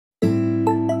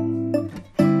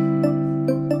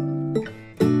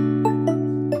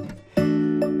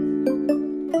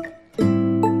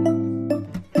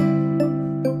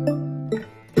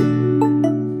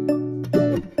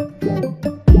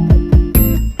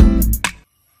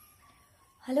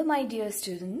Hello my dear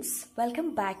students,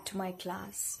 welcome back to my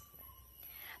class.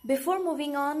 Before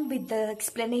moving on with the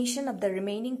explanation of the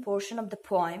remaining portion of the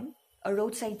poem, A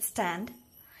Roadside Stand,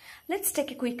 let's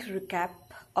take a quick recap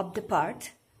of the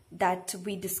part that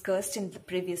we discussed in the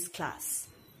previous class.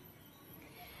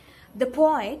 The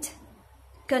poet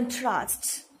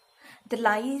contrasts the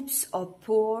lives of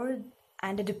poor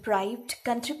and deprived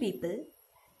country people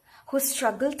who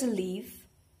struggle to live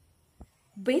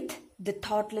with the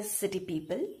thoughtless city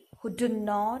people who do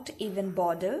not even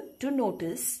bother to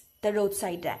notice the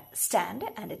roadside stand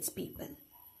and its people.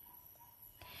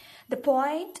 The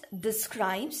poet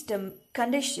describes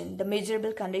the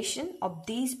miserable condition of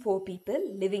these poor people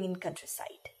living in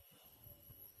countryside.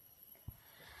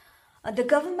 The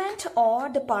government or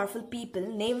the powerful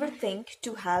people never think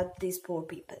to help these poor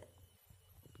people.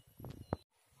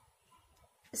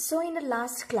 So in the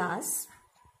last class,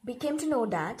 we came to know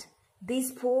that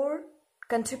these poor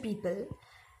country people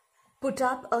put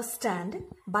up a stand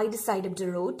by the side of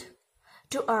the road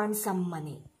to earn some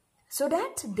money so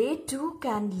that they too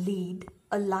can lead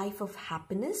a life of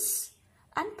happiness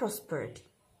and prosperity.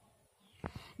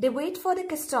 They wait for the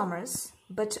customers,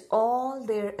 but all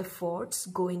their efforts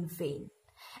go in vain,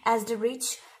 as the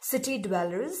rich city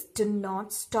dwellers do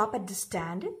not stop at the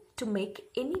stand to make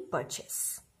any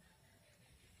purchase.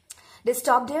 They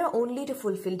stop there only to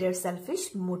fulfill their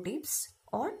selfish motives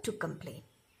or to complain.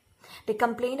 They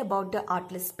complain about the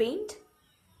artless paint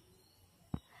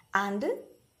and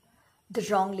the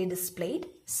wrongly displayed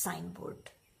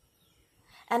signboard.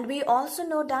 And we also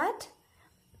know that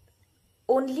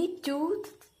only two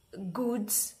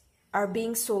goods are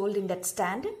being sold in that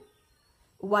stand: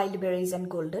 wild berries and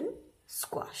golden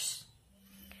squash.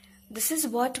 This is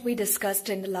what we discussed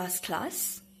in the last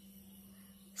class.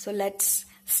 So let's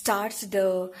start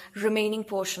the remaining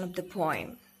portion of the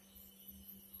poem.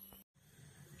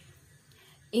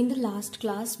 In the last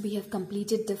class, we have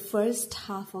completed the first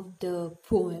half of the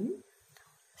poem.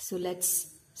 So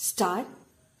let's start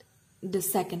the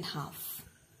second half.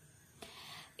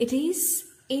 It is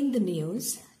in the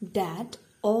news that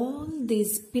all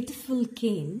these pitiful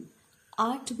kine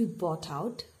are to be bought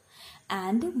out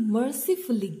and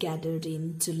mercifully gathered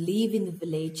in to live in the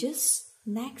villages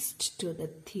next to the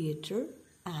theatre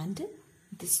and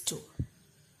the store.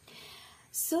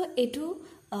 So etu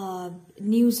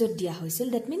news dia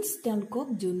hoisil, that means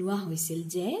telkok junwa hoisil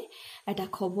je eta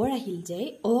khobor ahil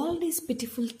je all these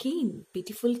pitiful kine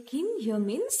here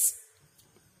means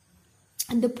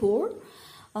and the poor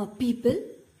people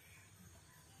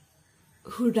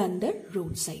who run the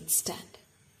roadside stand.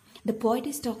 The poet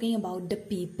is talking about the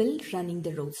people running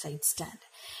the roadside stand.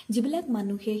 Jibilak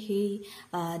manuhe he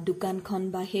dukan khon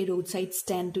ba he roadside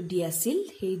stand to diasil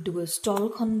he stall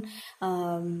khon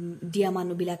dia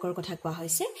manu bilakor kotha koa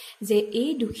hoise je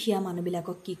ei dukhia manu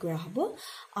bilakok ki kora hobo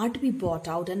are to be bought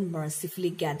out and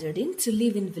mercifully gathered in to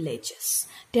live in villages.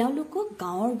 Teolukok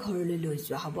gaor ghorle loi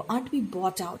joa hobo, are to be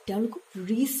bought out, teolukok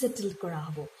resettled kora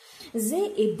hobo.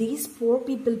 Je these poor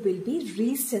people will be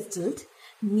resettled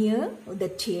near the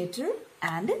theatre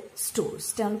and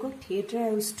stores. Telkok theatre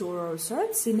and store or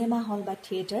cinema hall ba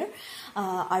theatre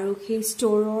aru he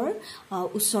store or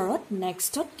usorot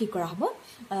next tot ki kora hobo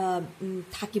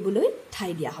thakibuloi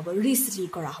thai dia hobo, resettle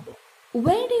kora hobo,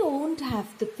 where they won't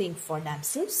have to think for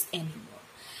themselves anymore.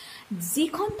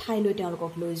 Jikhon thailoi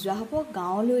telkok loi joa hobo,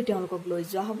 gaoloi telkok loi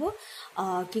joa hobo,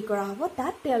 ki kora hobo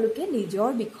tat teluke nijor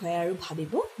bikhoye aru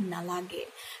bhabibo nalage.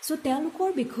 So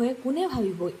telukor bikhoye kune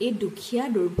bhabibo, ei dukhia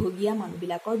durbhogia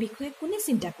manubilakor bikhoye kune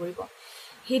chinta koribo.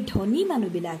 He dhoni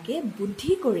manubilake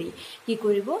buddhi kori ki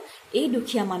koribo, ei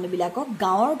dukhia manubilakok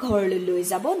gaor ghorle loi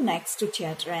jabo next to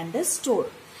theatre and the store.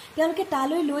 Teluke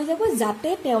taloi loi jabo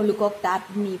jate telukok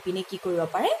tat ni pine ki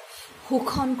koribo pare,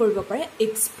 শোষণ কৰিব পাৰে,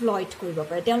 exploit কৰিব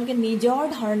পাৰে, তেওঁলোকে নিজৰ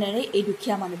ধৰণেৰে এই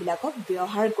দুখীয়া মানুহবিলাকক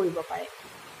ব্যৱহাৰ কৰিব পাৰে,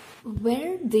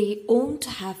 where they won't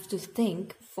have to think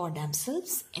for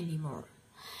themselves anymore.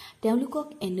 তেওঁলোকক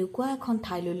এনেকুৱা এখন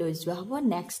ঠাইলৈ লৈ যোৱা হ'ব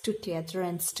next two theatre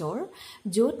and store,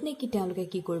 য'ত নেকি তেওঁলোকে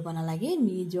কি কৰিব নালাগে,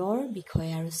 নিজৰ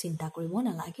বিষয়ে আৰু চিন্তা কৰিব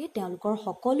নালাগে, তেওঁলোকৰ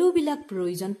সকলোবিলাক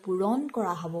প্ৰয়োজন পূৰণ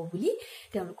কৰা হ'ব বুলি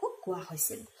তেওঁলোকক কোৱা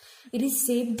হৈছিল. It is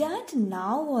said that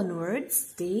now onwards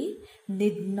they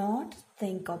need not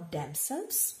think of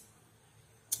themselves.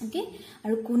 Okay?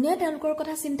 আৰু কোনে তেওঁলোকৰ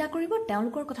কথা চিন্তা কৰিব,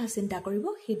 তেওঁলোকৰ কথা চিন্তা কৰিব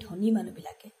সেই ধনী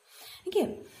মানুহবিলাকে. Okay?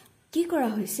 কি কৰা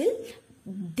হৈছিল?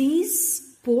 These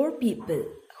poor people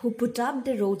who put up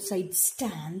the roadside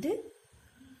stand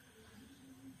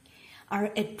are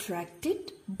attracted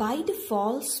by the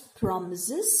false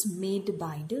promises made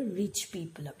by the rich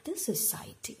people of the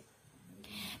society.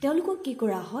 তেওঁলোকক কি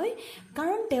কৰা হয়,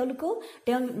 কাৰণ তেওঁলোকক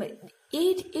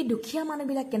এই দুখীয়া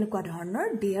মানুহবিলাক কেনেকুৱা ধৰণৰ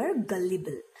they are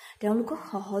gullible তেওঁলোকক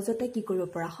সহজতে কি কৰিব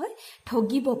পৰা হয়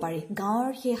ঠগিব পাৰি গাঁৱৰ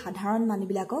সেই সাধাৰণ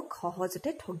মানুহবিলাকক সহজতে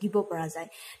ঠগিব পৰা যায়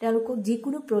তেওঁলোকক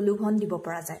যিকোনো প্ৰলোভন দিব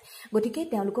পৰা যায় গতিকে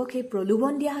তেওঁলোকক সেই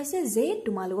প্ৰলোভন দিয়া হৈছে যে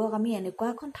তোমালোকক আমি এনেকুৱা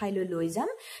এখন ঠাইলৈ লৈ যাম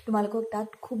তোমালোকক তাত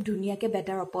খুব ধুনীয়াকে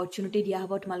বেটাৰ অপৰচুনিটি দিয়া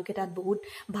হ'ব তোমালোকে তাত বহুত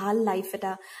ভাল লাইফ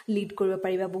এটা লিড কৰিব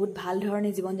পাৰিবা বহুত ভাল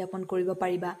ধৰণে জীৱন যাপন কৰিব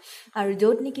পাৰিবা আৰু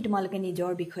য'ত নেকি তোমালোকে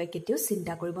নিজৰ বিষয়ে কেতিয়াও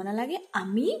চিন্তা কৰিব নালাগে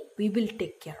আমি we will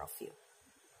take care of you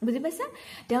বুজি পাইছা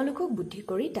তেওঁলোকক বুদ্ধি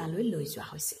কৰি তালৈ লৈ যোৱা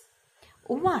হৈছে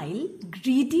while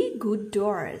greedy good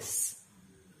doers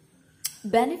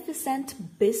beneficent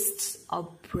beasts of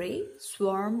prey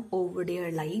swarm over their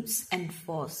lives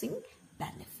enforcing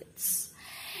benefits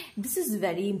this is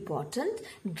very important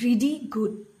greedy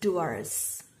good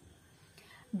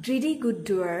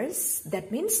doers that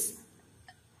means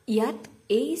yet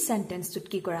a sentence to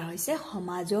ki kora hoise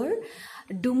samajor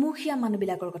দুমুখীয়া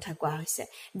মানুহবিলাকৰ কথা কোৱা হৈছে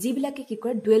যিবিলাকে কি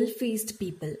কৰে dual faced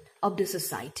people of the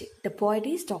society the poet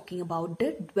is talking about the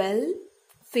dual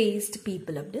faced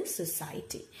people of the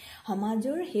society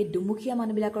সমাজৰ হে দুমুখীয়া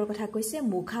মানুহবিলাকৰ কথা কৈছে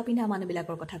মুখা পিন্ধা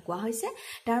মানুহবিলাকৰ কথা কোৱা হৈছে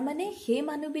তাৰ মানে হে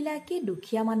মানুহবিলাকে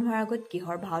দুখীয়া মানুহৰ আগত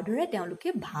কিহৰ ভাও ধৰে তেওঁলোকে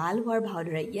ভাল হোৱাৰ ভাও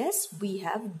ধৰে yes we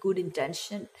have good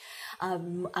intention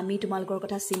আমি তোমালোকৰ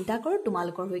কথা চিন্তা কৰো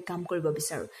তোমালোকৰ হৈ কাম কৰিব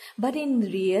বিচাৰো but in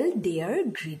real they are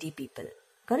greedy people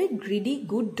correct greedy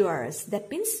good doers that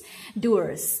means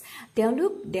doers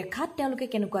তেওঁলোক দেখাত তেওঁলোকে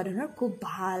কেনেকুৱা ধৰণৰ খুব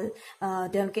ভাল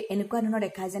তেওঁলোকে এনেকুৱা ধৰণৰ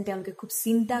দেখা যেন তেওঁলোকে খুব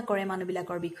চিন্তা কৰে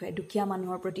মানুহবিলাকৰ বিষয়ে দুখীয়া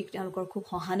মানুহৰ প্ৰতি তেওঁলোকৰ খুব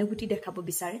সহানুভূতি দেখাব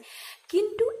বিচাৰে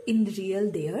কিন্তু in real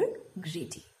they are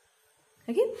greedy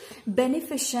okay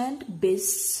beneficent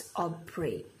beasts of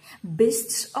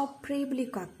prey বুলি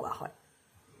কোৱা হয়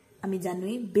আমি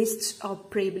জানোই beasts of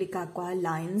prey বুলি কোৱা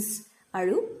lions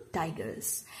আৰু tigers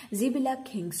যিবিলাক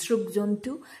হিংস্ৰক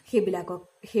জন্তু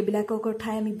হেবিলাকৰ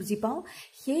কথাই আমি বুজি পাওঁ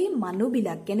সেই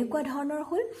মানুহবিলাক কেনেকুৱা ধৰণৰ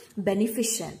হ'ল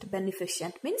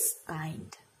beneficent means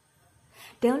kind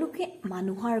তেওঁলোকে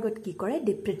মানুহৰ আগত কি কৰে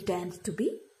they pretend to be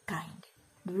kind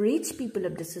rich people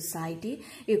of the society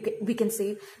we can say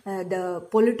the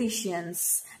politicians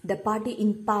the party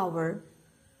in power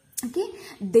okay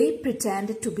they pretend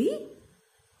to be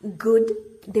good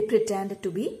they pretend to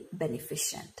be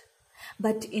beneficent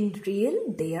but in real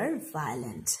they are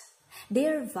violent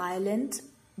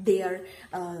they are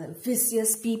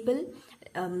vicious people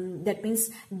that means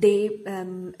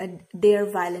they are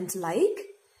violent like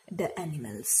the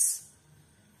animals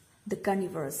the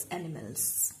carnivorous animals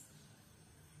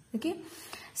okay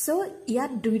so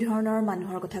yat dui dhoroner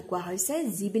manuhor kotha koa hoise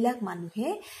jibilak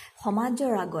manuhe samajor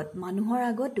agot manuhor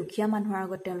agot dukhiya manuhor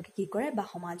agot teolke ki kore ba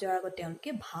samajor agot teolke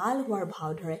bhal hoar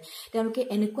bhav dhore teolke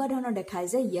enekwa dhoroner dekhai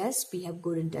je yes we have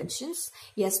good intentions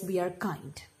yes we are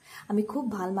kind ami khub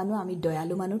bhal manu ami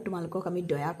doyalu manu tumalokok ami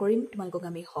doya korim tumalokok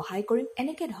ami sahay korim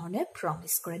eneke dhorone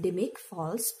promise kore they make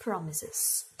false promises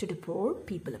to the poor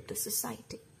people of the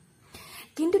society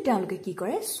kintu teolke ki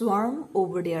kore swarm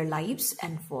over their lives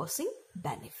enforcing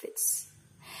benefits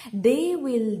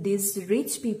these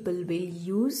rich people will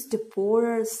use the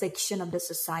poorer section of the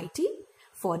society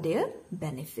for their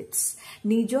benefits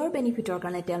nijor benefitor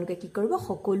karone teloke ki koribo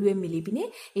hokolue milipine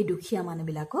ei dukhiya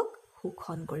manubilakok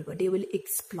hukhon koribo they will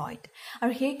exploit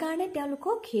aru he karone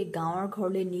telokok he gaor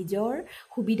ghorle nijor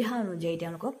subidha anujai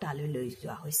telokok taloi loi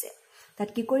joa hoise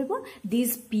tat ki koribo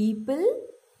these people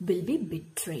will be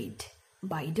betrayed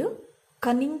by the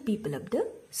cunning people of the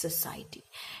society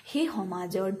he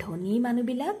homajor dhoni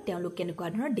manubilak telok kenukwa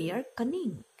dhor they are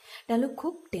cunning telok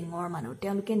khub tengor manu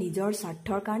teloke nijor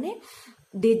sarthor karone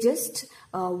they just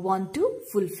want to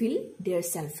fulfill their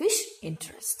selfish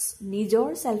interests nijor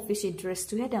selfish interest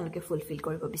to he teloke fulfill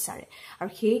koribo bisare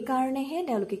aru he karone he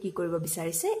teloke ki koribo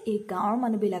bisarise ei gaor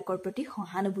manubilakor proti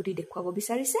sahanubhuti dekhuabo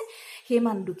bisarise he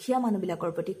man dukhiya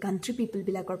manubilakor proti country people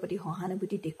bilakor proti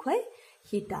sahanubhuti dekhuai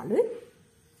he taloi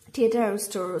theater or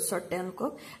store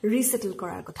telokok resettle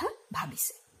korar kotha bhabise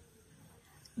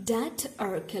that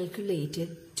are calculated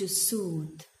to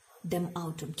soothe them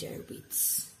out of their wits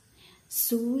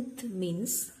soothe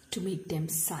means to make them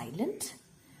silent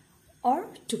or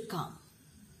to calm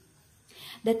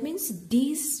that means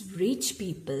these rich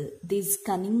people these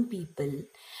cunning people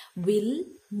will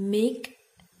make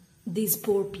these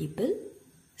poor people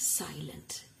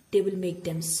silent they will make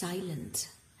them silent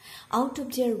out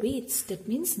of their wits that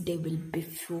means they will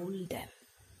befool them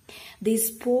these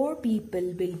poor people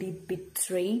will be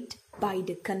betrayed by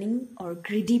the cunning or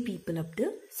greedy people of the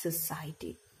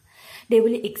society they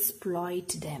will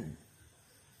exploit them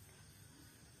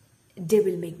they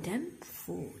will make them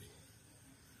fool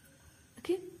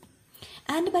okay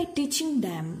and by teaching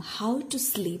them how to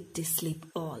sleep they sleep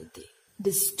all day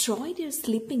destroy their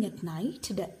sleeping at night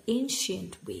the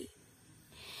ancient way.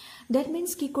 That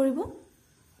means কি কৰিব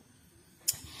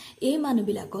এই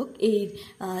মানুহবিলাকক এই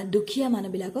দুখীয়া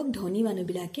মানুহবিলাকক ধনী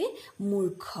মানুহবিলাকে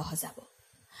মূৰ্খ হজাব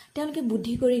তেওঁলোকে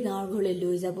বুদ্ধি কৰি গাঁৱৰ ঘৰলৈ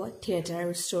লৈ যাব থিয়েটাৰ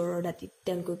ষ্টৰৰ দাঁতিত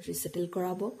তেওঁলোকক ৰিছেটেল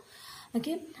কৰাব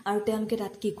ওকে আৰু তেওঁলোকে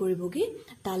তাত কি কৰিব কি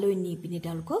তালৈ নি পিনে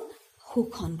তেওঁলোকক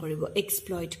শোষণ কৰিব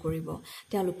এক্সপ্লইট কৰিব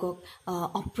তেওঁলোকক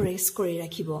অপ্ৰেছ কৰি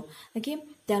ৰাখিব ওকে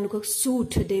তেওঁলোকক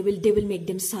suit De will make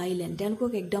them silent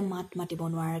তেওঁলোকক একদম মাত মাতিব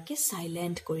নোৱাৰাকে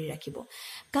সাইলেন্ট কৰি ৰাখিব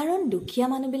কাৰণ দুখীয়া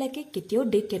মানুহবিলাকে কেতিয়াও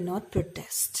they cannot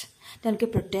protest তেওঁলোকে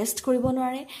protest কৰিব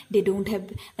নোৱাৰে they don't have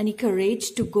any courage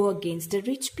to go against the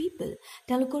rich people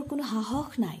তেওঁলোকৰ কোনো সাহস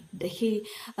নাই দেখি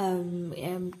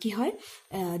কি হয়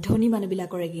ধনী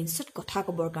মানুহবিলাকৰ এগেইনষ্টত কথা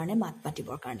ক'বৰ কাৰণে মাত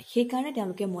মাতিবৰ কাৰণে সেই কাৰণে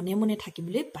তেওঁলোকে মনে মনে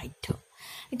থাকিবলৈ বাধ্য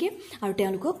ওকে আৰু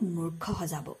তেওঁলোকক মূৰ্খ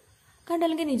হজাব কাৰণ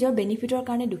তেওঁলোকে নিজৰ বেনিফিটৰ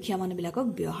কাৰণে দুখীয়া মানুহবিলাকক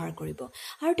ব্যৱহাৰ কৰিব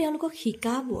আৰু তেওঁলোকক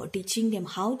শিকাব teaching them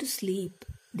how to sleep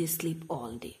they sleep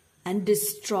all day and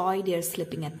destroy their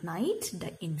sleeping at night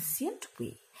the ancient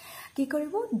way কি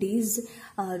কৰিব these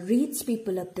rich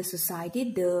people of the society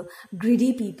the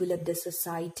greedy people of the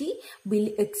society will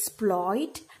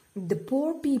exploit the poor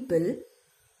people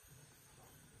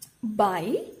by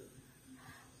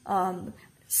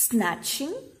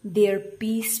snatching their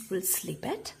peaceful sleep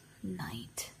at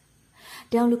night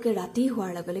তেওঁলোকে ৰাতি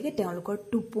হোৱাৰ লগে লগে তেওঁলোকৰ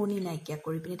টোপনি নাইকিয়া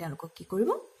কৰি পিনে তেওঁলোকক কি কৰিব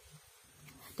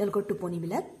তেওঁলোকৰ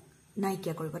টোপনিবিলাক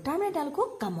নাইকিয়া কৰিব তাৰমানে তেওঁলোকক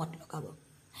কামত লগাব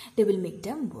they will make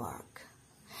them work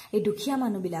এই দুখীয়া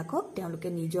মানুহবিলাকক তেওঁলোকে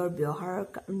নিজৰ ব্যৱহাৰৰ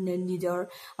নিজৰ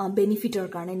বেনিফিটৰ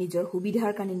কাৰণে নিজৰ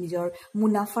সুবিধাৰ কাৰণে নিজৰ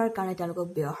মুনাফাৰ কাৰণে তেওঁলোকক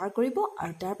ব্যৱহাৰ কৰিব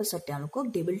আৰু তাৰ পাছত তেওঁলোকক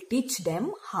they will teach them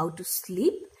how to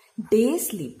sleep they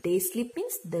sleep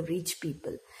means the rich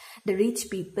people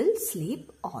sleep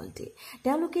all day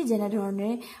তেওঁলোকে যেনে ধৰণে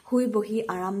শুই বহি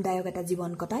আৰামদায়ক এটা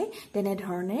জীৱন কটায় তেনে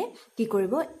ধৰণে কি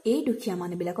কৰিব এই দুখীয়া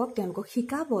মানুহবিলাকক তেওঁলোকক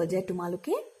শিকাব যে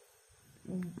তোমালোকে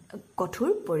কঠোৰ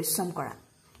পৰিশ্ৰম কৰা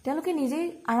তেওঁলোকে নিজে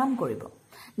আৰাম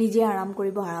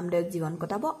কৰিব আৰামদায়ক জীৱন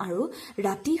কটাব আৰু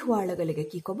ৰাতি হোৱাৰ লগে লগে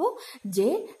কি ক'ব যে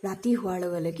ৰাতি হোৱাৰ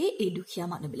লগে লগে এই দুখীয়া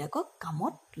মানুহবিলাকক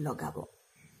কামত লগাব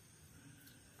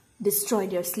destroy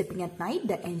their sleeping at night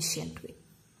the ancient way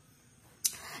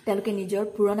তেওঁলোকে নিজৰ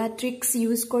পুৰণা ট্ৰিক্স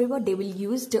ইউজ কৰিব they will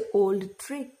use the old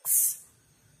tricks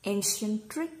ancient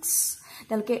tricks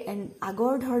তেওঁলোকে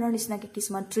আগৰ ধৰণৰ নিচিনাকে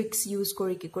কিছুমান ট্ৰিক্স ইউজ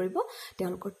কৰি কি কৰিব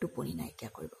তেওঁলোকৰ টোপনি নাইকিয়া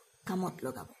কৰিব কামত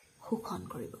লগাব শোষণ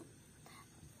কৰিব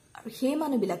আৰু সেই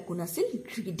মানুহবিলাক কোন আছিল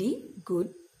greedy good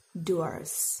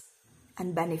doers and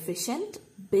beneficent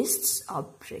beasts of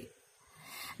prey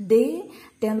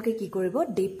তেওঁলোকে কি কৰিব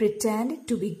they pretend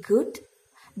to be good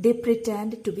they pretend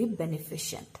to be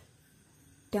beneficent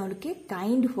তেওঁলোকে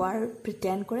কাইন্ড হোৱাৰ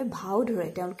প্ৰিটেণ্ড কৰে ভাও ধৰে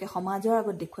তেওঁলোকে সমাজৰ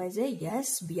আগত দেখুৱাই যে yes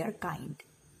we are kind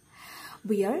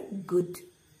we are good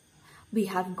we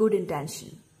have good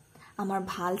intention আমাৰ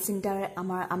ভাল চিন্তা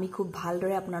আমি খুব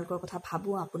ভালদৰে আপোনালোকৰ কথা ভাবো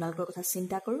আপোনালোকৰ কথা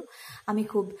চিন্তা কৰো আমি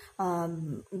খুব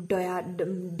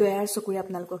দয়াৰ চকুৰে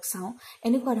আপোনালোকক চাও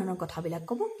এনেকুৱা ধৰণৰ কথাবিলাক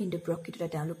ক'ব কিন্তু প্ৰকৃততে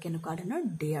তেওঁলোক কেনেকুৱা ধৰণৰ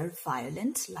they are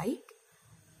violent like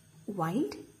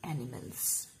wild animals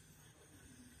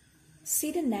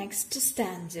See the next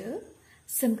stanza.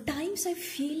 Sometimes I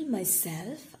feel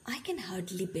myself I can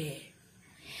hardly bear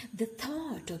the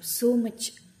thought of so much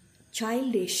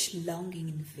childish longing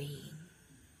in vain.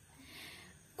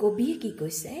 কবিয়ে কি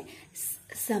কৈছে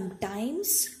sometimes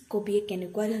কবিয়ে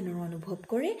কেনেকুৱা ধৰণৰ অনুভৱ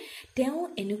কৰে তেওঁ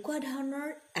এনেকুৱা ধৰণৰ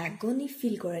agony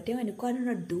feel কৰে তেওঁ এনেকুৱা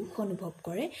ধৰণৰ দুখ অনুভৱ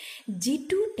কৰে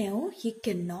যিটো তেওঁ he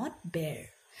cannot bear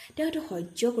তেওঁ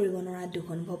সহ্য কৰিব নোৱাৰা দুখ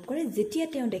অনুভৱ কৰে যেতিয়া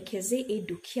তেওঁ দেখে যে এই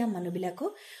দুখীয়া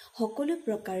মানুহবিলাকক সকলো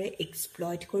প্ৰকাৰে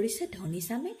এক্সপ্লইট কৰিছে ধনী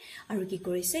চামে আৰু কি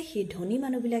কৰিছে সেই ধনী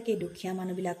মানুহবিলাকে দুখীয়া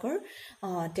মানুহবিলাকৰ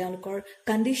তেওঁলোকৰ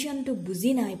কন্ডিশনটো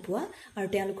বুজি নাই পোৱা আৰু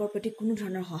তেওঁলোকৰ প্ৰতি কোনো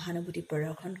ধৰণৰ সহানুভূতি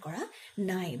প্ৰদৰ্শন কৰা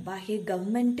নাই বা সেই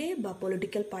গভৰ্ণমেণ্টে বা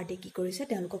পলিটিক্যাল পাৰ্টি কি কৰিছে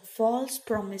তেওঁলোকক ফলছ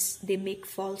প্ৰমিস দে মেক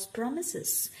ফলছ প্ৰমিসেস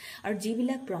আৰু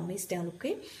যিবিলাক প্ৰমিস তেওঁলোকে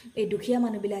এই দুখীয়া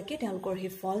মানুহবিলাকে তেওঁলোকৰ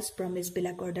সেই ফলছ প্ৰমিস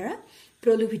বিলাকৰ দ্বাৰা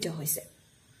প্ৰলোভিত হৈছে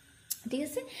ঠিক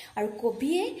আছে আৰু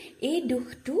কবিয়ে এই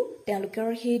দুখটো তেওঁলোকৰ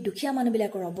সেই দুখীয়া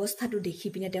মানুহবিলাকৰ অৱস্থাটো দেখি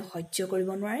পিনে তেওঁ সহ্য কৰিব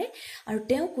নোৱাৰে আৰু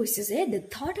তেওঁ কৈছে যে the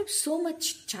thought of so much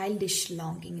childish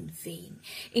longing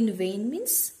in vain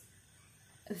means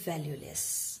valueless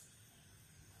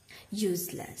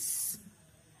useless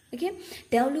okay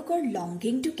তেওঁলোকৰ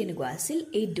longingটো কেনেকুৱা আছিল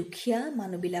এই দুখীয়া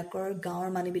মানুহবিলাকৰ গাঁৱৰ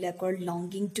মানুহবিলাকৰ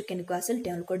longingটো কেনেকুৱা আছিল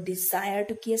তেওঁলোকৰ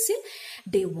desireটো কি আছিল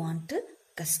they want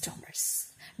customers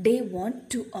they want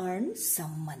to earn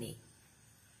some money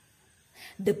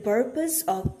the purpose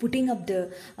of putting up the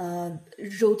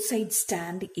roadside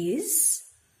stand is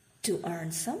to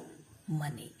earn some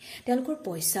money. তেওঁলোকৰ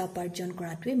পইচা উপাৰ্জন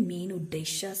কৰাটোৱে মেইন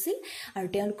উদ্দেশ্য আছিল আৰু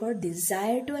তেওঁলোকৰ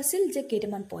ডিজায়াৰটো আছিল যে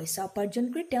কেইটামান পইচা উপাৰ্জন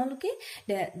কৰি তেওঁলোকে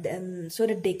so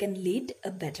that they can lead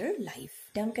a better life.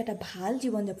 তেওঁলোকে এটা ভাল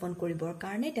জীৱন যাপন কৰিবৰ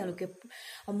কাৰণে তেওঁলোকে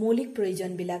মৌলিক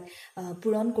প্ৰয়োজনবিলাক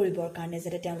পূৰণ কৰিবৰ কাৰণে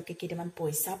যাতে তেওঁলোকে কেইটামান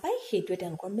পইচা পায় সেইটোৱে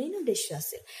তেওঁলোকৰ মেইন উদ্দেশ্য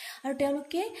আছিল আৰু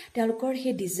তেওঁলোকৰ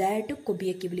সেই ডিজায়াৰটো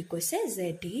কবিয়ে কি বুলি কৈছে যে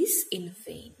it is in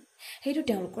vain. সেইটো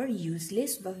তেওঁলোকৰ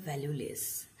ইউজলেছ বা ভ্যালুলেছ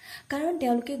কাৰণ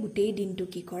তেওঁলোকে গোটেই দিনটো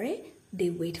কি কৰে they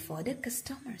wait for the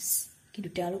customers কিন্তু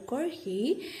তেওঁলোকৰ সেই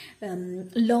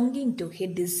লংগিংটো সেই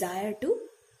ডিজায়াৰটো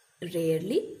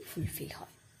rarely fulfill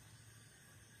হয়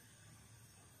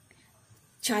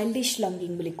childish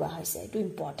longing বুলি কোৱা হৈছে এটো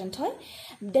ইম্পৰ্টেন্ট হয়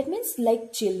that means like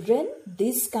children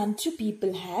this country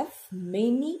people have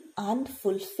many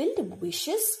unfulfilled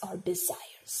wishes or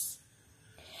desires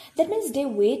that means they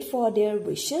wait for their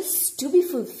wishes to be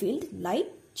fulfilled like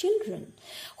children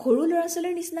সৰু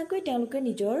ল'ৰা-ছোৱালীৰ নিচিনাকৈ তেওঁলোকে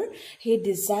নিজৰ সেই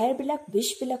ডিজায়াৰ বিলাক উইশ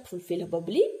বিলাক ফুলফিল হ'ব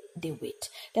বুলি they wait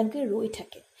তেওঁলোকে ৰৈ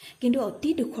থাকে কিন্তু অতি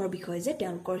দুখৰ বিষয় যে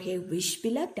তেওঁলোকৰ সেই উইশ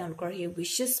বিলাক তেওঁলোকৰ সেই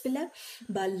উইশেছ বিলাক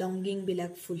বা লংগিং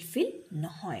বিলাক ফুলফিল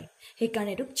নহয় সেই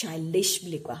কাৰণে এটো চাইল্ডিশ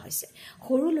বুলি কোৱা হৈছে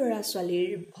সৰু ল'ৰা-ছোৱালীৰ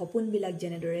সপোন বিলাক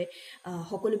যেনেদৰে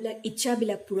সকলো বিলাক ইচ্ছা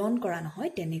বিলাক পূৰণ কৰা নহয়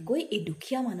তেনেকৈ এই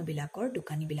দুখীয়া মানুহ বিলাকৰ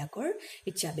দোকানী বিলাকৰ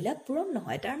ইচ্ছা বিলাক পূৰণ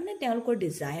নহয় তাৰ মানে তেওঁলোকৰ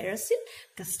ডিজায়াৰ আছিল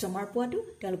কাস্টমাৰ পোৱাটো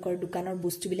তেওঁলোকৰ দোকানৰ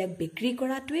বস্তু বিলাক বিক্ৰী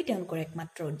কৰাটোৱে তেওঁলোকৰ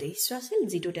একমাত্ৰ উদ্দেশ্য আছিল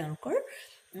যেটো তেওঁলোকৰ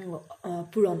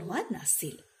পূৰণ হোৱা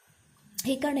নাছিল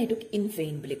সেই কাৰণে এটো in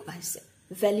vain বুলি কোৱা হৈছে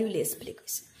valueless বুলি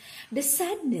কৈছে the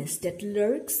sadness that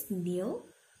lurks near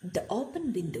the open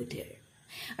window there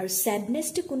আৰু sadness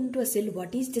to কোনটো আছিল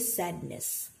what is the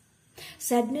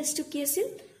sadness to কি আছিল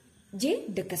যে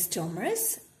the customers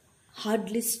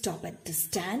hardly stop at the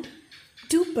stand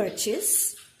to purchase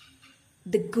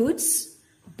the goods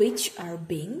which are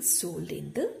being sold in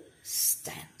the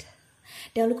stand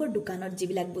তেওঁলোকৰ দোকানত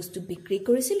যিবিলাক বস্তু বিক্ৰী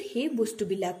কৰিছিল সেই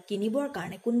বস্তুবিলাক কিনিবৰ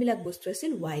কাৰণে কোনবিলাক বস্তু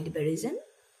আছিল wild berries and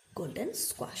golden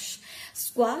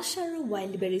squash আৰু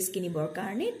wild berries কিনিবৰ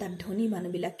কাৰণে তাত ধনী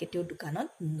মানুহবিলাক কেতিয়াও দোকানত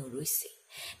নৰৈছিল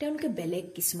তেওঁলোকে বেলেগ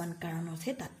কিছুমান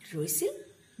কাৰণতহে তাত ৰৈছিল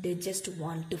they just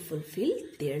want to fulfill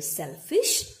their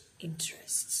selfish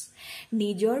interests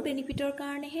নিজৰ বেনিফিটৰ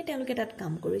কাৰণেহে তেওঁলোকে তাত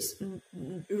কাম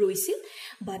ৰৈছিল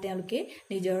বা তেওঁলোকে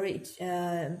নিজৰ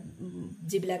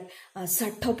যিবিলাক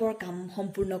স্বাৰ্থপৰ কাম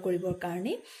সম্পূৰ্ণ কৰিবৰ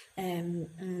কাৰণে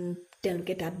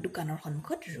তেওঁলোকে তাত দোকানৰ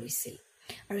সন্মুখত ৰৈছিল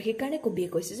আৰু সেই কাৰণে কবিয়ে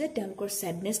কৈছে যে তেওঁলোকৰ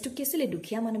sadness-টো কি আছিল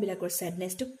দুখীয়া মানুহবিলাকৰ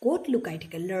sadness-টো কোট লুকাই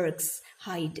থাকে lurks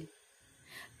hide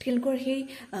তেওঁলোকৰ সেই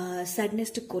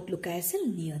sadness-টো কোট লুকাই আছিল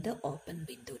near the open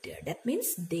window there that means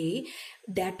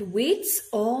that waits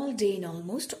all day in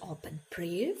almost open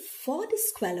prayer for the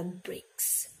squall of bricks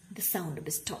the sound of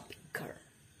a stopping car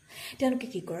তেওঁলোকে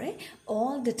কি কৰে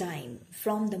all the time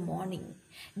from the morning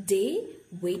they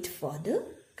wait for the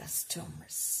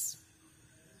customers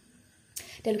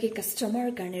তেওঁলোকে customer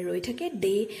কাৰণে ৰৈ থাকে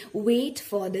they wait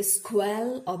for the squall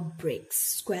of bricks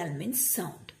squall means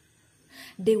sound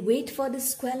they wait for the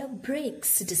squall of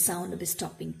brakes the sound of a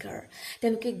stopping car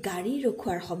তেওঁলোকে গাড়ী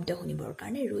ৰখোৱাৰ শব্দ শুনিবৰ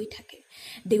কাৰণে ৰৈ থাকে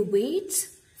they wait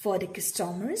for the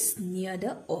customers near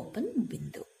the open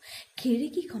window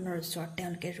খিৰিকীখনৰ ওচৰত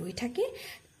তেওঁলোকে ৰৈ থাকে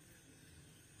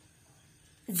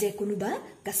যে কোনোবা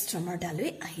কাস্টমাৰ ডালৈ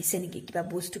আহিছে নেকি কিবা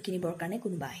বস্তু কিনিবৰ কাৰণে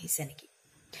কোনোবা আহিছে নেকি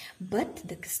but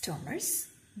the customers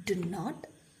do not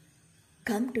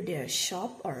come to their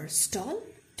shop or stall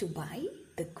to buy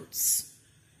the goods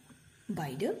by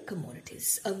the commodities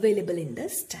available in the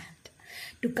stand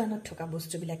দোকানত থকা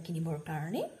বস্তুবিলাক কিনিবৰ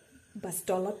কাৰণে বা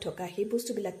ষ্টলত থকা সেই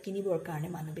বস্তুবিলাক কিনিবৰ কাৰণে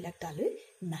মানুহবিলাক তালৈ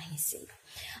নাহিছিল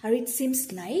আৰু it seems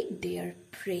like they are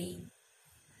praying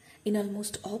in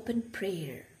almost open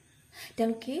prayer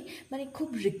তেওঁলোকে মানে খুব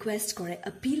ৰিকুৱেষ্ট কৰে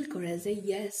appeal কৰে যে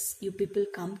yes you people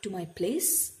come to my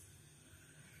place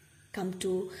come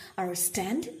to our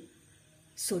stand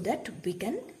so that we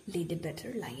can lead a better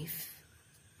life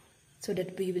so that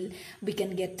we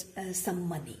can get some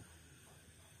money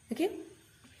okay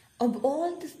of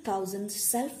all the thousands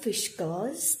selfish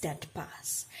cars that pass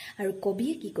আৰু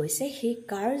কবিয়ে কি কৈছে সেই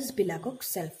cars বিলাকক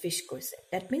selfish কৈছে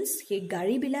that means সেই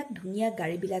গাড়ী বিলাক ধুনিয়া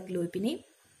গাড়ী বিলাক লৈ পিনে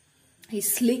এই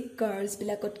slick cars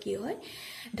বিলাকত কি হয়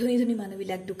ধনী ধনী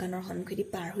মানুহবিলাক দোকানৰ সন্মুখেদি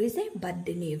পাৰ হৈ যায় but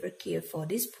they never care for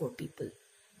these poor people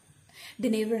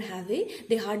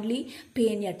they hardly pay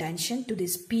any attention to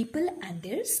these people and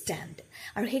their stand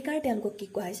আৰু সেই কাৰণে তেওঁলোকক কি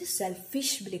কোৱা হৈছে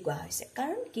selfish বুলি কোৱা হৈছে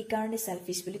কাৰণ কি কাৰণে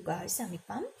selfish বুলি কোৱা হৈছে আমি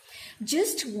পাম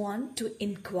just want to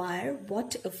inquire what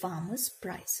a farmer's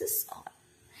prices are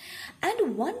and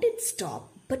one did stop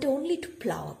but only to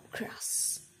plow up grass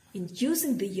in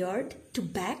using the yard to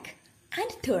back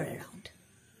and turn around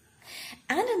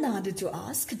and another to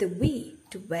ask the way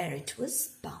to where it was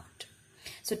bound.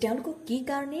 So তেওঁলোকক কি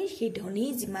কাৰণে সেই ধনী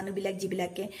মানুহবিলাক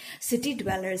যিবিলাকে সিটি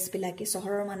ডুৱেলাৰ্ছ বিলাকে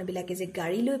চহৰৰ মানুহবিলাকে যে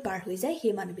গাড়ী লৈ পাৰ হৈ যায়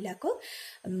সেই মানুহবিলাকক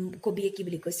কবিয়ে কি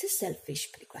বুলি কৈছে selfish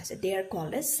বুলি কোৱা হৈছে they are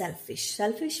called as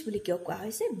selfish বুলি কিয় কোৱা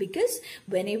হৈছে because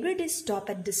whenever they stop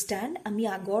at the stand আমি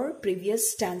আগৰ previous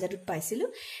stanzaটোত পাইছিলো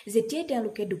যেতিয়া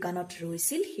তেওঁলোকে দোকানত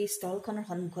ৰৈছিল সেই ষ্টলখনৰ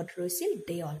সন্মুখত ৰৈছিল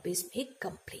they always make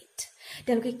complaint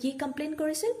তেওঁলোকে কি কমপ্লেইন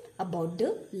কৰিছিল about the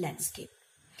landscape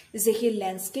যে সেই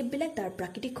ল্যান্ডস্কেপ বিলাক তাৰ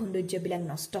প্ৰাকৃতিক সৌন্দৰ্য বিলাক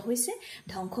নষ্ট হৈছে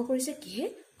ধ্বংস কৰিছে কিহে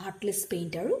আৰ্টলেছ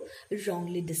পেইন্ট আৰু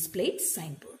ৰংলি ডিসপ্লেড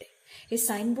সাইনবোৰ্ড এই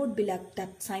সাইনবোৰ্ড বিলাক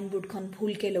তাত সাইনবোৰ্ডখন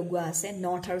ভুলকে লগোৱা আছে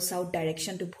নৰ্থ আৰু সাউথ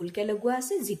ডাইৰেকশনটো ভুলকে লগোৱা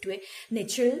আছে যিটোৱে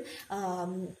নেচাৰেল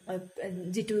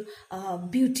যিটো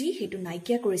বিউটি হেতু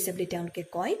নাইকিয়া কৰিছে বুলি তেওঁলোকে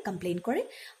কয় কমপ্লেইন কৰে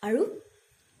আৰু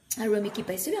আমি কি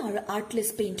পাইছিল আৰু আৰ্টলেছ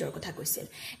পেইন্টৰ কথা কৈছিল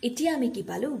এতিয়া আমি কি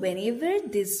পালো whenever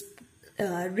this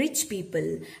rich people,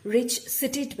 rich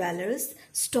city dwellers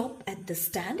stop at the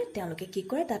stand. তেওঁলোকে কি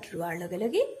কৰে তাত ৰোৱাৰ লগে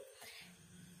লগে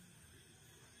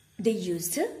they use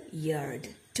the yard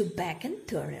to back and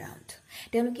turn around.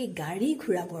 তেওঁলোকে গাড়ী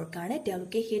ঘূৰাবৰ কাৰণে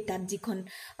তেওঁলোকে সেই তাত যিখন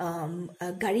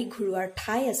গাড়ী ঘূৰোৱাৰ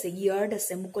ঠাই আছে yard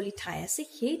আছে মুকলি ঠাই আছে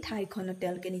সেই ঠাইখনত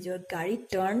তেওঁলোকে নিজৰ গাড়ী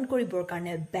টাৰ্ন কৰিবৰ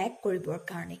কাৰণে বেক কৰিবৰ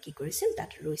কাৰণে কি কৰিছিল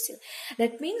তাত ৰৈছিল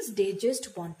that means they just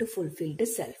want to fulfill the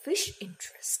selfish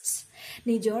interests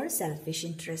নিজৰ selfish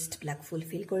interest বিলাক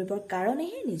fulfill কৰিবৰ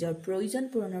কাৰণেহে নিজৰ প্ৰয়োজন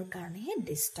পূৰণৰ কাৰণেহে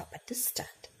they stop at the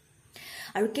stand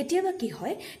আৰু কেতিয়াবা কি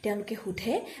হয় তেওঁলোকে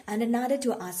সুধে and another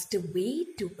to ask the way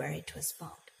to where it was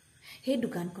found সেই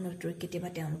দোকানখনত কেতিয়াবা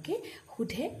তেওঁলোকে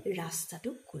সুধে ৰাস্তাটো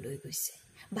কলৈ গৈছে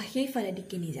বা সেই ফালেদি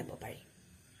কিনি যাব পাৰি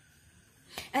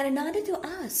and another to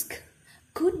ask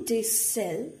could they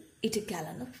sell it a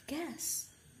gallon of gas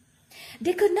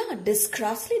they could not this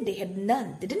crassly they had none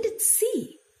didn't it see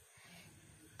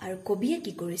আৰু কবিয়ে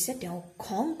কি কৰিছে তেওঁ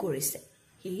খং কৰিছে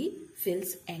he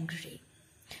feels angry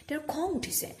তেওঁৰ খং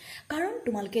উঠিছে কাৰণ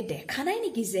তোমালকে দেখা নাই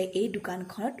নেকি যে এই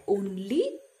দোকানখনত only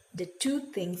the two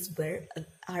things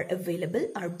are available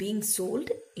are being sold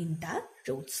in the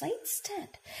roadside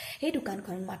stand এই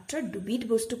দোকানখনত মাত্ৰ দুবিধ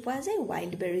বস্তু পোৱা যায়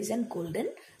wild berries and golden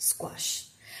squash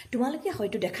তোমালকে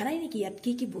হয়তো দেখা নাই নেকি ইয়াত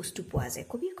কি কি বস্তু পোৱা যায়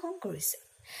কবি খং কৰিছে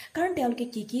কাৰণ তেওঁলোকে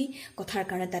কি কি কথাৰ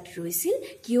কাৰণে তাত ৰৈছিল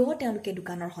কিয় তেওঁলোকে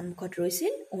দোকানৰ সন্মুখত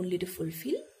ৰৈছিল only to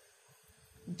fulfill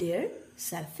their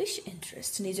selfish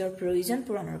interest নিজৰ প্ৰয়োজন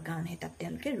পূৰণৰ কাৰণে তাত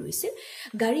তেওঁলোকে ৰৈছিল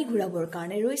গাড়ী ঘূৰাবৰ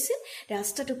কাৰণে ৰৈছিল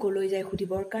ৰাস্তাটো কলৈ যায়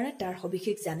সুধিবৰ কাৰণে তাৰ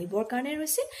সবিশেষ জানিবৰ কাৰণে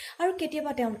ৰৈছিল আৰু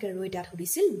কেতিয়াবা তেওঁলোকে ৰৈ তাত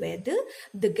সুধিছিল whether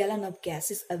the gallon of gas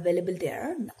is available there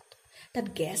or not তাত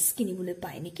গ্যাস কিনিবলৈ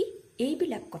পায় নেকি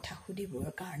এইবিলাক কথা সুধিবৰ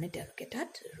কাৰণে তেওঁলোকে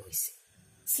তাত ৰৈছিল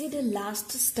see the last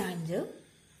stanza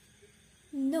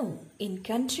no in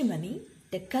country money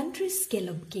the country's scale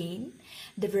of gain,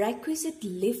 the requisite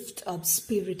lift of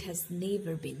spirit has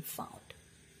never been found.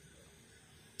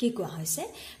 কি কোৱা হৈছে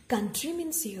country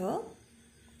means here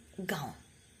গাঁও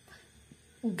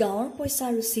গাঁৱৰ পইচা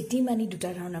আৰু সিটি মানি দুটা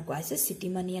ধৰণৰ কোৱা হৈছে সিটি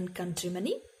মানি and country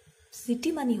money সিটি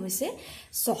মানি হৈছে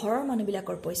চহৰৰ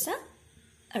মানুহবিলাকৰ পইচা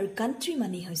আৰু country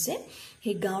মানি হৈছে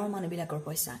হে গাঁৱৰ মানুহবিলাকৰ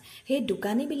পইচা হে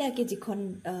দোকানী বিলাকে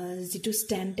যিটো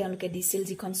ষ্টেণ্ড তেওঁলোকে দিছিল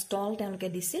যিখন ষ্টল তেওঁলোকে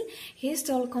দিছিল সেই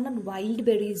ষ্টলখনত wild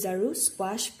berries আৰু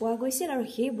squash পোৱা গৈছিল আৰু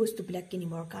সেই বস্তুবিলাক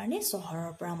কিনিবৰ কাৰণে চহৰৰ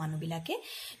পৰা মানুহবিলাকে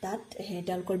তাত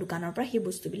তেওঁলোকৰ দোকানৰ পৰা সেই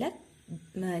বস্তুবিলাক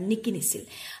নিকিনিছিল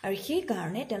আৰু সেই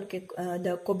কাৰণে তেওঁলোকে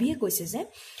কবিয়ে কৈছে যে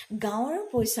গাঁৱৰ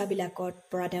পইচা বিলাকৰ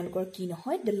পৰা তেওঁলোকৰ কি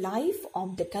নহয় the life of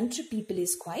the country people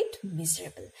is quite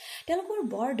miserable তেওঁলোকৰ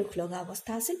বৰ দুখ লগা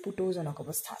অৱস্থা আছিল পুতৌজনক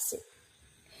অৱস্থা আছিল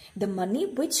the money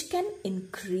which can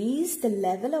increase the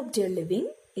level of their living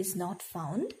is not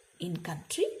found in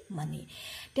country money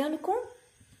তেওঁলোকৰ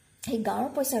এই গাঁৱৰ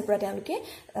পইচাৰ পৰা তেওঁলোকে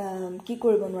কি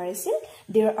কৰিব নোৱাৰিছিল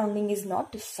their earning is not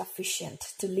sufficient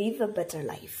to live a better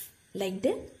life like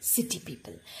the city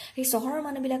people এই চহৰৰ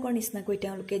মানুহবিলাকৰ নিচিনাকৈ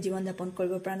তেওঁলোকে জীৱন যাপন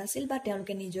কৰিব পৰা নাছিল বা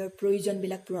তেওঁলোকে নিজৰ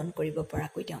প্ৰয়োজনবিলাক পূৰণ কৰিব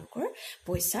পৰাকৈ তেওঁলোকৰ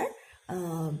পইচাৰ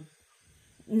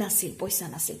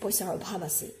পইচাৰ অভাৱ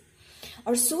আছিল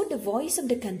or so the voice of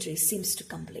the country seems to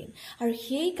complain আৰু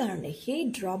সেই কাৰণে সেই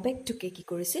drawbackটোকে কি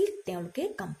কৰিছিল তেওঁলোকে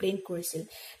কমপ্লেইন কৰিছিল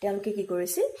তেওঁলোকে কি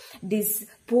কৰিছিল these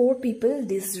poor people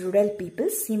these rural people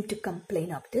seem to complain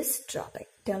of this drawback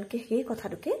তেওঁলোকে সেই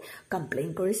কথাটোকে কমপ্লেইন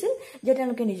কৰিছিল যে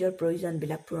তেওঁলোকে নিজৰ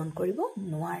প্ৰয়োজনবিলাক পূৰণ কৰিব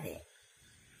নোৱাৰে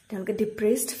তেওঁলোকে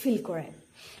ডিপ্ৰেছড ফিল কৰে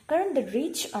কাৰণ the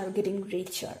rich are getting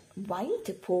richer while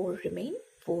the poor remain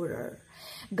poorer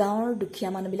গাঁৱৰ দুখীয়া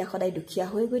মানুহবিলাক সদায় দুখীয়া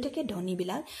হৈ গৈ থাকে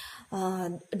ধনীবিলাক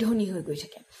ধনী হৈ গৈ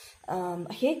থাকে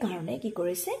সেই কাৰণে কি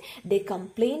কৰিছে they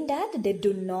complain that they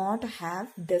do not have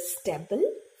the stable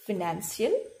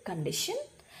financial condition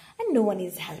and no one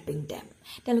is helping them.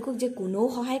 তেওঁলোকক যে কোনো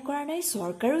সহায় কৰা নাই,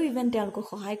 চৰকাৰো ইভেন তেওঁলোকক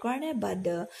সহায় কৰা নাই, বা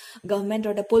দ্য গভৰ্ণমেণ্ট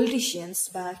অৰ দ্য পলিটিচিয়ানছ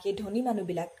বা সেই ধনী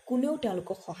মানুহবিলাক কোনেও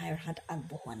তেওঁলোকক সহায়ৰ হাত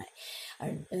আগবঢ়োৱা নাই।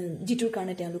 আৰু যিটোৰ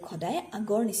কাৰণে তেওঁলোক সদায়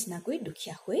আগৰ নিচিনাকৈ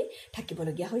দুখীয়া হৈ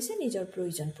থাকিবলগীয়া হৈছে, নিজৰ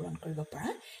প্ৰয়োজন পূৰণ কৰিব পৰা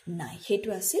নাই। সেইটো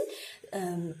আছিল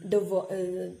the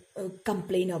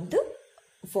complain of the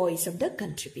voice of the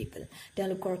country পিপল,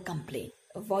 তেওঁলোকৰ complain.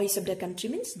 Voice of the country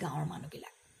means গাঁৱৰ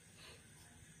মানুহবিলাক।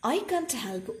 I can't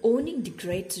help owning the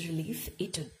great relief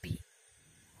it would be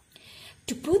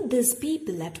to put these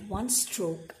people at one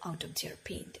stroke out of their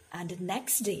pain. And the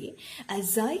next day,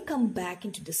 as I come back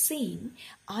into the scene,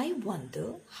 I wonder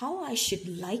how I should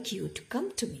like you to come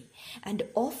to me and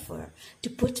offer to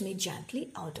put me gently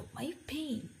out of my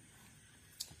pain.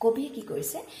 Kobi ki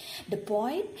koise? The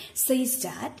poet says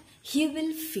that he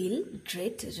will feel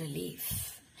great relief.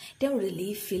 তেওঁ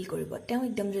relief feel কৰিব, তেওঁ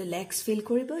একদম relax feel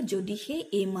কৰিব যদিহে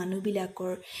এই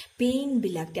মানুহবিলাকৰ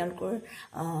পেইনবিলাক, তেওঁলোকৰ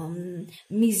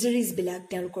মিজাৰিজবিলাক,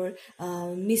 তেওঁলোকৰ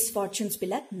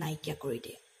মিছফৰ্চুনছবিলাক নাইকিয়া কৰি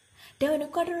দিয়ে। তেওঁ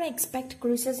এনেকুৱা ধৰণে এক্সপেক্ট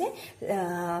কৰিছে যে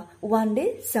one day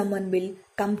ছামৱান will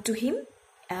come to him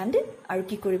and আৰু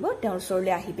কি কৰিব, তেওঁৰ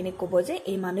ওচৰলৈ আহি পিনে ক'ব যে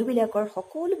এই মানুহবিলাকৰ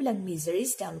সকলোবিলাক মিজাৰিজ,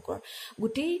 তেওঁলোকৰ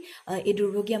গোটেই এই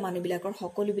দুৰ্ভগীয়া মানুহবিলাকৰ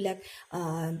সকলোবিলাক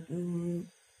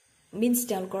মিনছ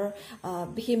তেওঁলোকৰ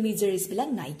সেই মিজাৰিজবিলাক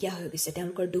নাইকিয়া হৈ গৈছে,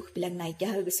 তেওঁলোকৰ দুখবিলাক নাইকিয়া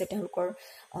হৈ গৈছে, তেওঁলোকৰ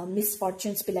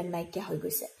মিছফৰ্চুনছবিলাক নাইকিয়া হৈ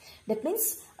গৈছে। That means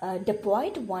the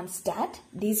point wants date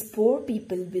these poor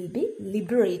people will be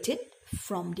লিবাৰেটেড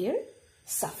from there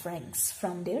ছাফাৰিংছ,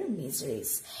 from there মিজাৰিজ।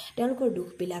 তেওঁলোকৰ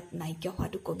দুখবিলাক নাইকিয়া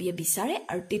হোৱাটো কবিয়ে বিচাৰে,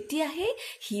 আৰু তেতিয়াহে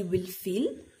হি উইল ফিল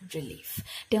ৰিলিফ।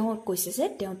 তেওঁ কৈছে যে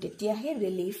তেওঁ তেতিয়াহে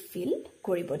ৰিলিফ ফিল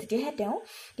কৰিব, তেতিয়াহে তেওঁ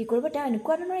কি কৰিব, তেওঁ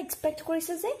এনেকুৱা ধৰণৰ এক্সপেক্ট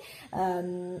কৰিছে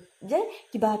যে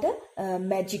কিবা এটা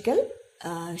মেজিকেল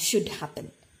শুড হেপেন,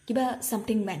 কিবা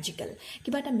ছামথিং মেজিকেল,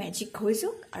 কিবা এটা মেজিক হৈ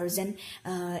যাওক, আৰু যেন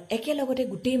একেলগতে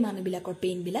গোটেই মানুহবিলাকৰ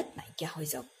পেইনবিলাক নাইকিয়া হৈ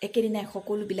যাওক। একেদিনাই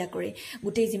সকলোবিলাকৰে,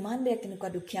 গোটেই যিমানবিলাক তেনেকুৱা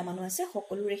দুখীয়া মানুহ আছে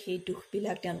সকলোৰে সেই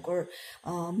দুখবিলাক, তেওঁলোকৰ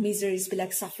মিজাৰিজবিলাক,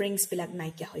 ছাফাৰিংছবিলাক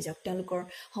নাইকিয়া হৈ যাওক, তেওঁলোকৰ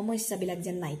সমস্যাবিলাক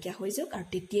যেন নাইকিয়া হৈ যাওক, আৰু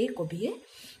তেতিয়াই কবিয়ে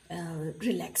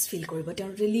ৰিলেক্স ফিল কৰিব,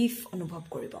 তেওঁ ৰিলিফ অনুভৱ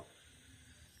কৰিব।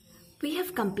 We have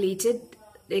completed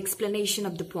the explanation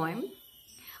of the poem.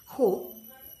 Hope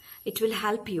it will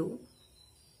help you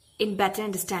in better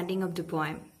understanding of the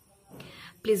poem.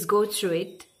 Please go through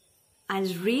it and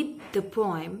read the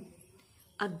poem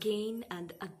again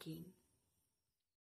and again.